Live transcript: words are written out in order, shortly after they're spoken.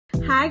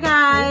Hi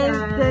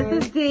guys,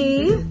 this is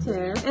Dee,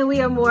 and we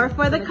are more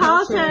for the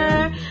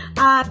culture.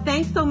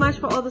 Thanks so much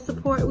for all the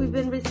support we've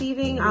been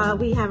receiving.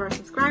 We have our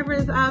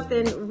subscribers up,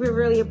 and we're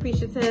really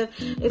appreciative.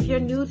 If you're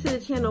new to the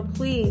channel,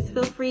 please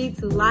feel free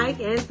to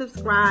like and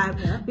subscribe.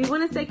 We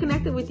want to stay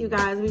connected with you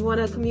guys. We want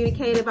to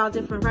communicate about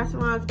different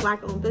restaurants,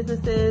 Black-owned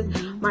businesses,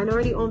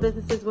 minority-owned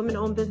businesses,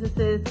 women-owned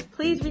businesses.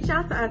 Please reach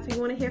out to us. We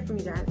want to hear from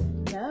you guys.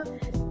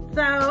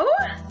 So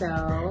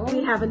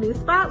we have a new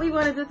spot we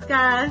want to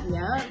discuss.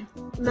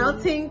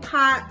 Melting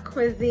Pot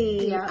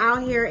Cuisine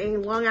out here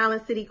in Long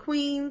Island City,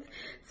 Queens.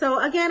 So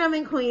again, I'm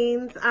in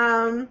Queens.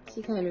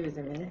 She came to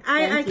visit me.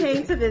 I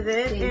came to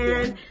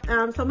visit,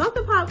 and so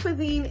Melting Pot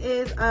Cuisine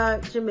is a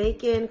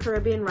Jamaican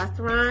Caribbean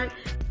restaurant.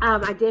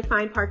 I did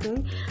find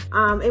parking.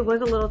 It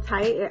was a little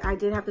tight. I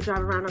did have to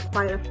drive around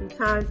quite a few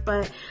times,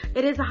 but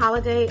it is a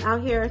holiday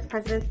out here. It's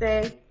President's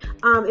Day.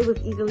 It was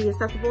easily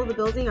accessible, the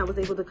building. I was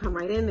able to come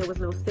right in. There was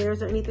no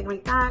stairs or anything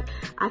like that.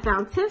 I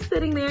found Tiff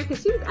sitting there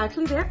because she was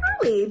actually there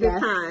early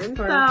this time.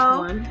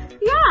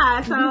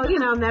 So you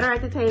know, met her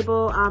at the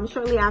table.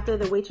 Shortly after,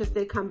 the waitress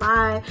did come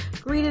by,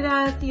 greeted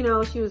us. You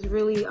know, she was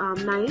really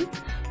nice.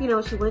 You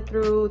know, she went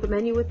through the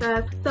menu with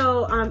us.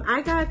 So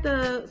I got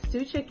the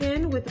stewed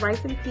chicken with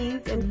rice and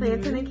peas and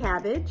plantain and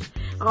cabbage.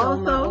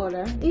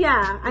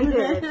 Yeah, I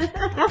did.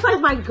 That's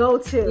like my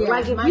go-to.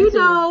 Like if you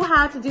know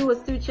how to do a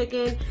stewed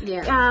chicken,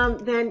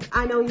 then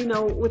I know you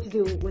know what to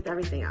do with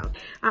everything else.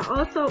 I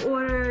also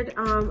ordered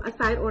a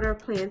side order of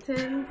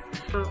plantains,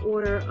 an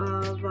order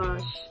of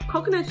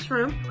coconut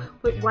shrimp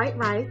with white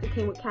rice. It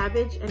came with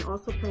cabbage and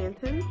also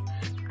plantains.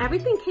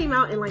 Everything came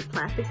out in like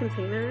plastic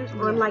containers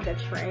on like a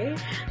tray.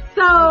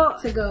 So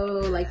to go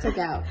like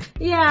takeout.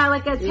 Yeah,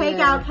 like a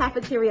takeout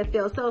cafeteria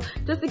feel. So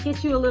just to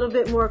get you a little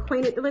bit more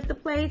acquainted with the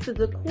place, the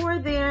decor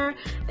there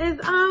is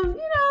you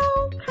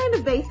know, kind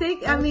of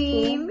basic. I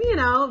mean, you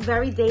know,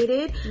 very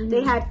dated.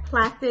 They had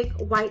plastic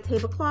white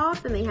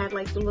tablecloth, and they had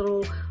like the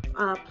little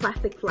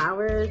plastic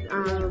flowers,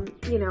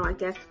 you know, I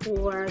guess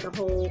for the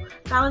whole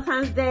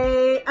Valentine's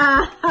Day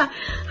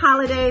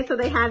holiday. So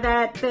they had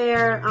that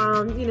there,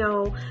 you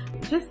know,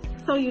 just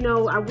so you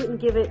know, I wouldn't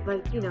give it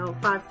like, you know,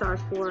 5 stars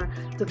for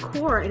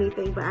decor or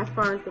anything, but as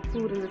far as the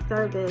food and the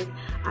service,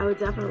 I would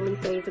definitely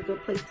say it's a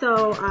good place.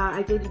 So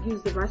I did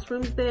use the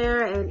restrooms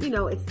there, and you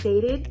know, it's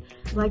dated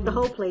like the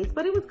whole place,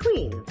 but it was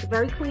clean. It's a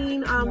very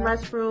clean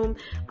restroom,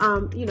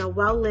 you know,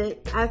 well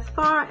lit. As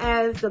far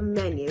as the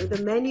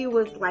menu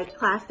was like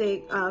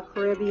classic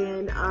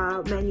Caribbean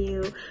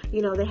menu.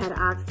 You know, they had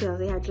oxtails,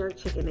 they had jerk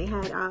chicken, they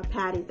had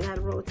patties, they had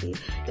roti.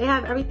 They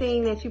have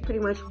everything that you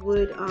pretty much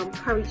would,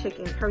 curry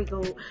chicken, curry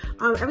goat,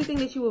 everything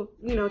that you would,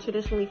 you know,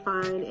 traditionally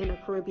find in a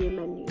Caribbean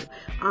menu.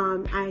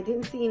 I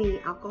didn't see any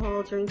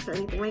alcohol drinks or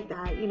anything like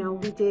that. You know,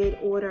 we did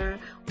order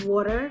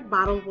water,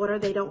 bottled water.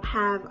 They don't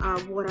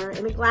have water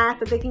in a glass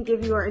that they can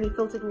give you, or any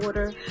filtered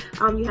water.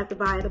 You have to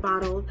buy the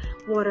bottled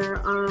water.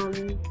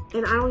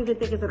 And I don't even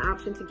think it's an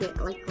option to get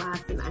like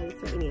glass and ice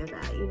or any of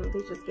that. You know,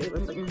 they just gave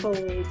us a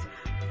cold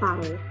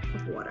bottle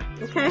of water.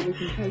 Okay.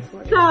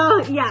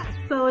 So yes,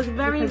 so it's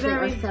very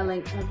they're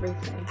selling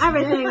everything.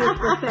 Everything is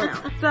for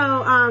sale.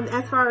 So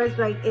as far as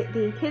like it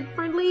being kid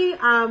friendly,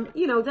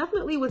 you know,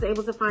 definitely was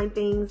able to find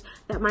things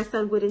that my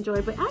son would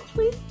enjoy. But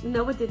actually,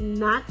 Noah did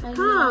not come.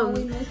 Know,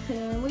 we missed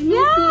him. He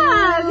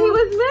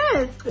was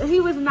missed. He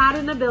was not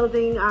in the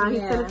building. He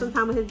spent some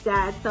time with his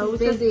dad, so it was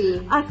busy.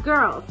 Just us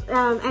girls.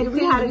 And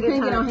we had a good time.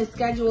 Couldn't get on his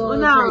schedule. It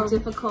was very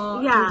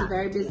difficult. Yeah. He's a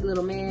very busy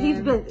little man. He's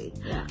busy.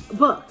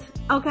 Booked.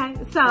 Okay,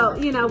 so,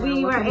 you know,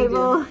 we were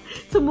able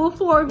to move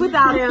forward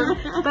without him,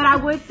 but I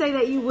would say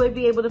that you would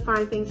be able to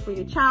find things for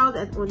your child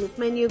on this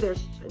menu.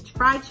 There's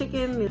fried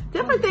chicken, there's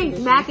different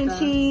things, mac and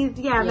cheese.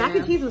 Mac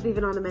and cheese was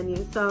even on the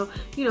menu. So,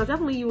 you know,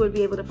 definitely you would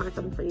be able to find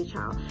something for your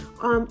child.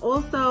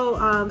 Also,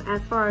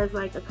 as far as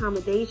like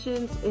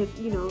accommodations, if,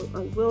 you know,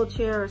 a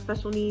wheelchair or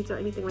special needs or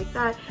anything like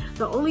that,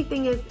 the only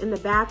thing is in the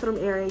bathroom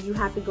area, you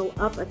have to go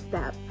up a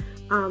step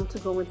to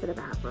go into the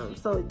bathroom.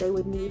 So they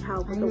would need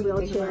help with the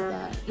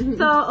wheelchair.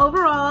 So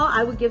overall,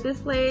 I would give this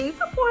place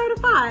a 4 out of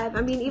 5.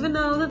 I mean, even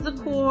though the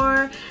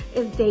decor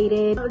is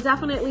dated,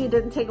 definitely it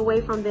didn't take away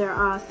from their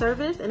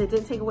service, and it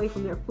didn't take away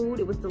from their food.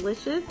 It was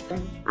delicious.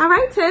 All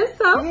right, Tim,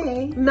 so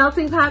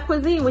Melting Pot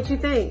Cuisine, what you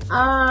think?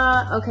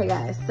 Okay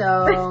guys,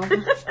 so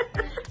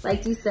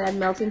like you said,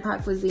 Melting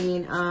Pot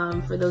Cuisine,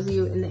 for those of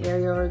you in the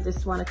area or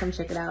just want to come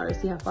check it out or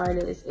see how far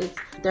it is, it's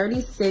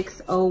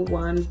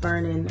 3601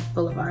 Vernon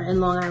Boulevard in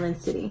Long Island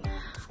City.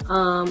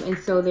 And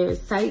so their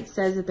site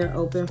says that they're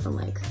open from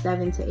like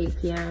 7 to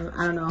 8 p.m.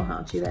 I don't know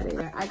how true that is.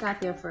 I got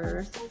there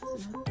first.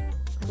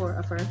 For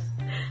a first.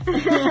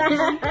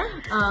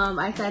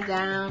 I sat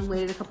down,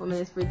 waited a couple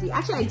minutes for Dee.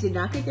 Actually, I did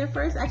not get there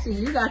first. Actually,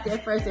 you got there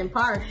first in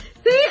park.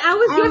 See, I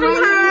was giving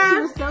her.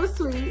 She was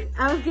so sweet.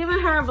 I was giving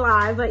her a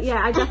blind, but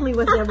yeah, I definitely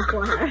was there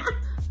before her.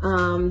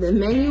 The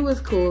menu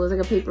was cool. It was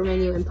like a paper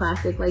menu in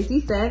plastic. Like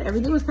Dee said,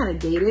 everything was kind of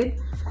dated.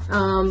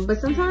 But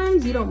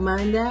sometimes you don't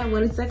mind that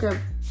when it's like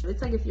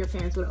if your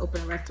parents would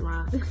open a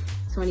restaurant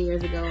 20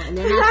 years ago and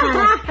they're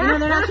not trying to,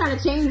 they're not trying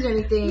to change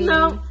anything.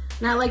 No.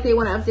 Not like they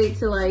want to update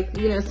to like,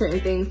 you know, certain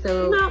things.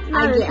 So Nope,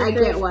 I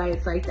get why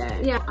it's like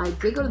that. Yeah. I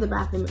did go to the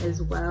bathroom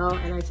as well,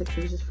 and I took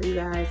pictures for you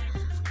guys.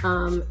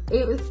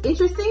 It was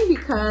interesting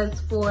because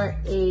for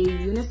a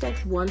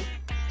unisex one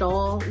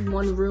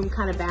room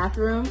kind of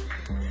bathroom,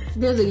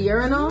 there's a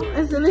urinal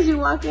as soon as you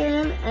walk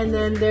in, and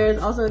then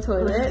there's also a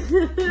toilet,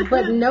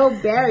 but no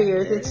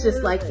barriers. It's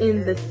just like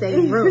in the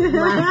same room.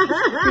 Like,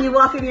 so you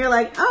walk in, you're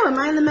like, oh, am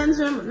I in the men's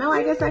room? No,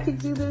 I guess I could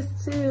do this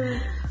too.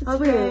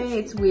 Okay,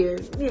 it's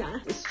weird. Yeah.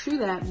 It's true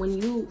that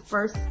when you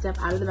first step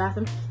out of the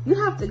bathroom, you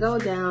have to go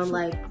down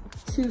like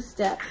 2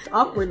 steps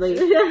awkwardly,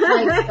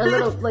 like a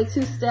little, like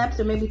 2 steps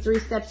or maybe 3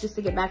 steps just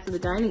to get back to the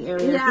dining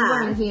area. Yeah. If you're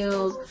wearing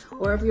heels,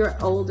 or if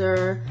you're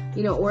older,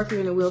 you know, or if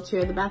you're in a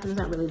wheelchair, the bathroom's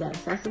not really that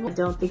accessible. I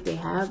don't think they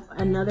have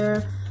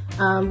another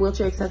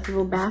wheelchair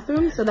accessible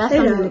bathroom, so that's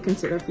something to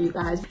consider for you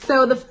guys.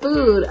 So the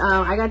food,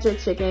 I got jerk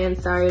chicken.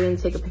 Sorry I didn't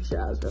take a picture,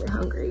 I was really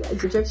hungry.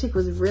 The jerk chicken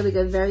was really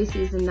good, very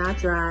seasoned, not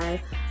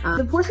dry.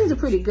 The portions are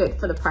pretty good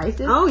for the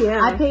prices. Oh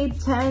yeah. I paid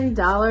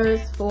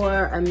 $10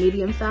 for a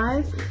medium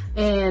size,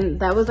 and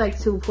that was like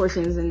 2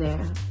 portions in there,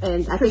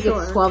 and I think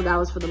it's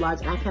 $12 for the large,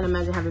 and I can't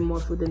imagine having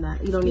more food than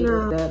that. You don't need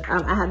it.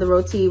 I had the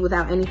roti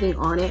without anything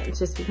on it,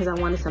 just because I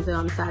wanted something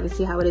on the side to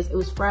see how it is. It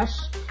was fresh,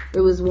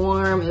 it was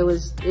warm, it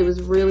was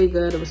really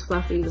good, it was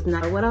fluffy, it was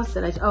nice. What else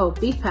did I, oh,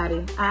 beef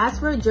patty. I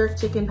asked for a jerk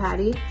chicken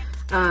patty,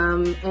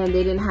 and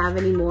they didn't have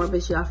any more,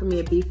 but she offered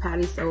me a beef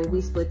patty, so we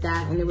split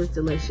that, and it was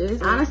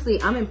delicious.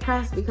 Honestly, I'm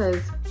impressed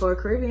because for a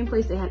Caribbean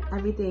place, they had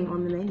everything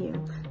on the menu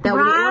that we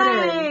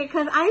ordered.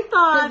 Because I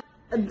thought,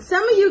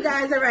 some of you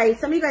guys are right.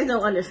 Some of you guys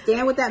don't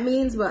understand what that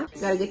means, but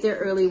you gotta get there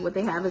early. What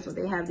they have is what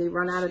they have. They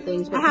run out of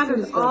things. It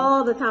happens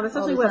all the time,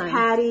 especially with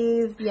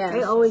patties. Yeah.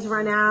 They always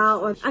run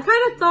out. I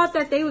kind of thought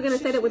that they were going to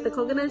say that with the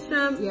coconut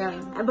shrimp. Yeah.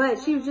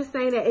 But she was just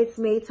saying that it's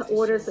made to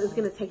order, so it's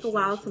going to take a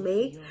while to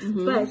make.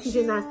 But she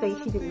did not say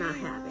she did not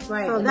have it.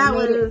 Right. So and that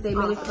they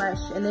made it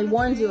fresh, and they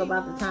warned you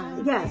about the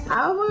time. Yes.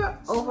 I would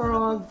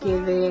overall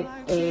give it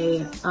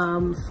a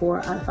 4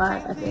 out of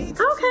 5, I think.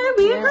 Okay,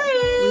 we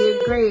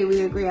agree.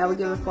 We agree. I would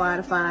give it 4 out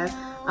of 5.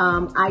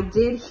 I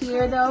did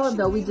hear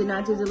though we did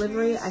not do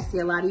delivery, I see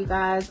a lot of you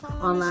guys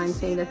online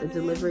saying that the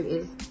delivery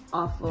is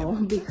awful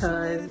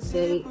because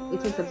it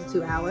takes up to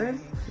 2 hours.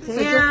 So just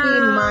be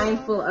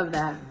mindful of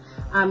that.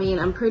 I mean,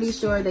 I'm pretty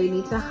sure they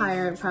need to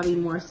hire probably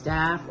more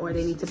staff, or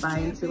they need to buy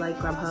into like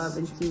Grubhub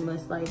and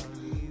Seamless, like,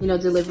 you know,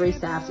 delivery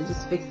staff to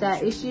just fix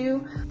that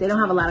issue. They don't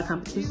have a lot of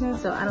competition,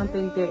 so I don't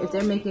think if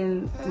they're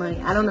making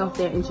money, I don't know if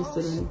they're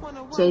interested in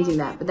changing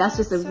that. But that's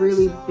just a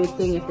really big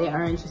thing if they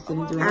are interested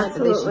in doing that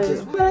they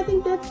should do. But I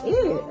think that's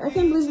it. I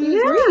can't believe we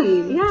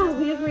agreed. Yeah,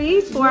 we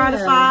agreed. 4 out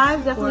of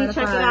 5. Definitely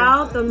check it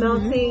out. The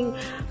Melting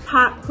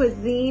Pot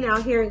Cuisine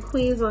out here in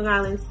Queens, Long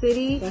Island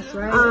City. That's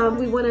right.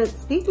 We want to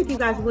speak with you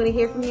guys. We want to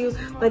hear from you,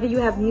 whether you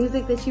have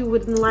music that you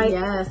would like.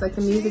 Yes, like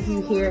the music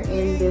you hear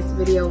in this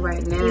video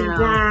right now.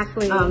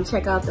 Exactly.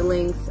 Check out the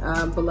links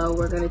below.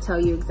 We're going to tell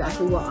you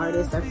exactly what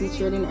artists are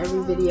featured in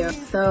every video.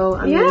 So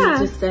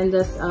just send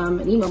us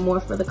an email,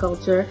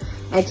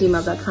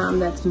 morefortheculture@gmail.com.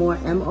 That's more,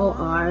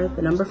 MOR,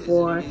 the number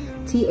 4,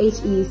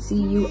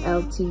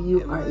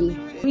 THECULTURE.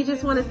 We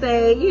just want to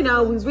say, you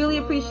know, we really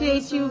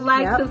appreciate you.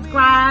 Like,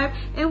 subscribe,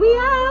 and we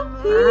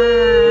out.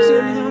 Peace.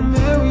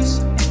 Mary's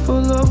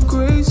full of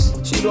grace.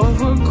 She don't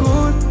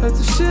record like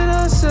the shit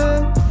I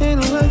said. Ain't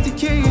like the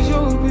cage,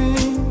 yo.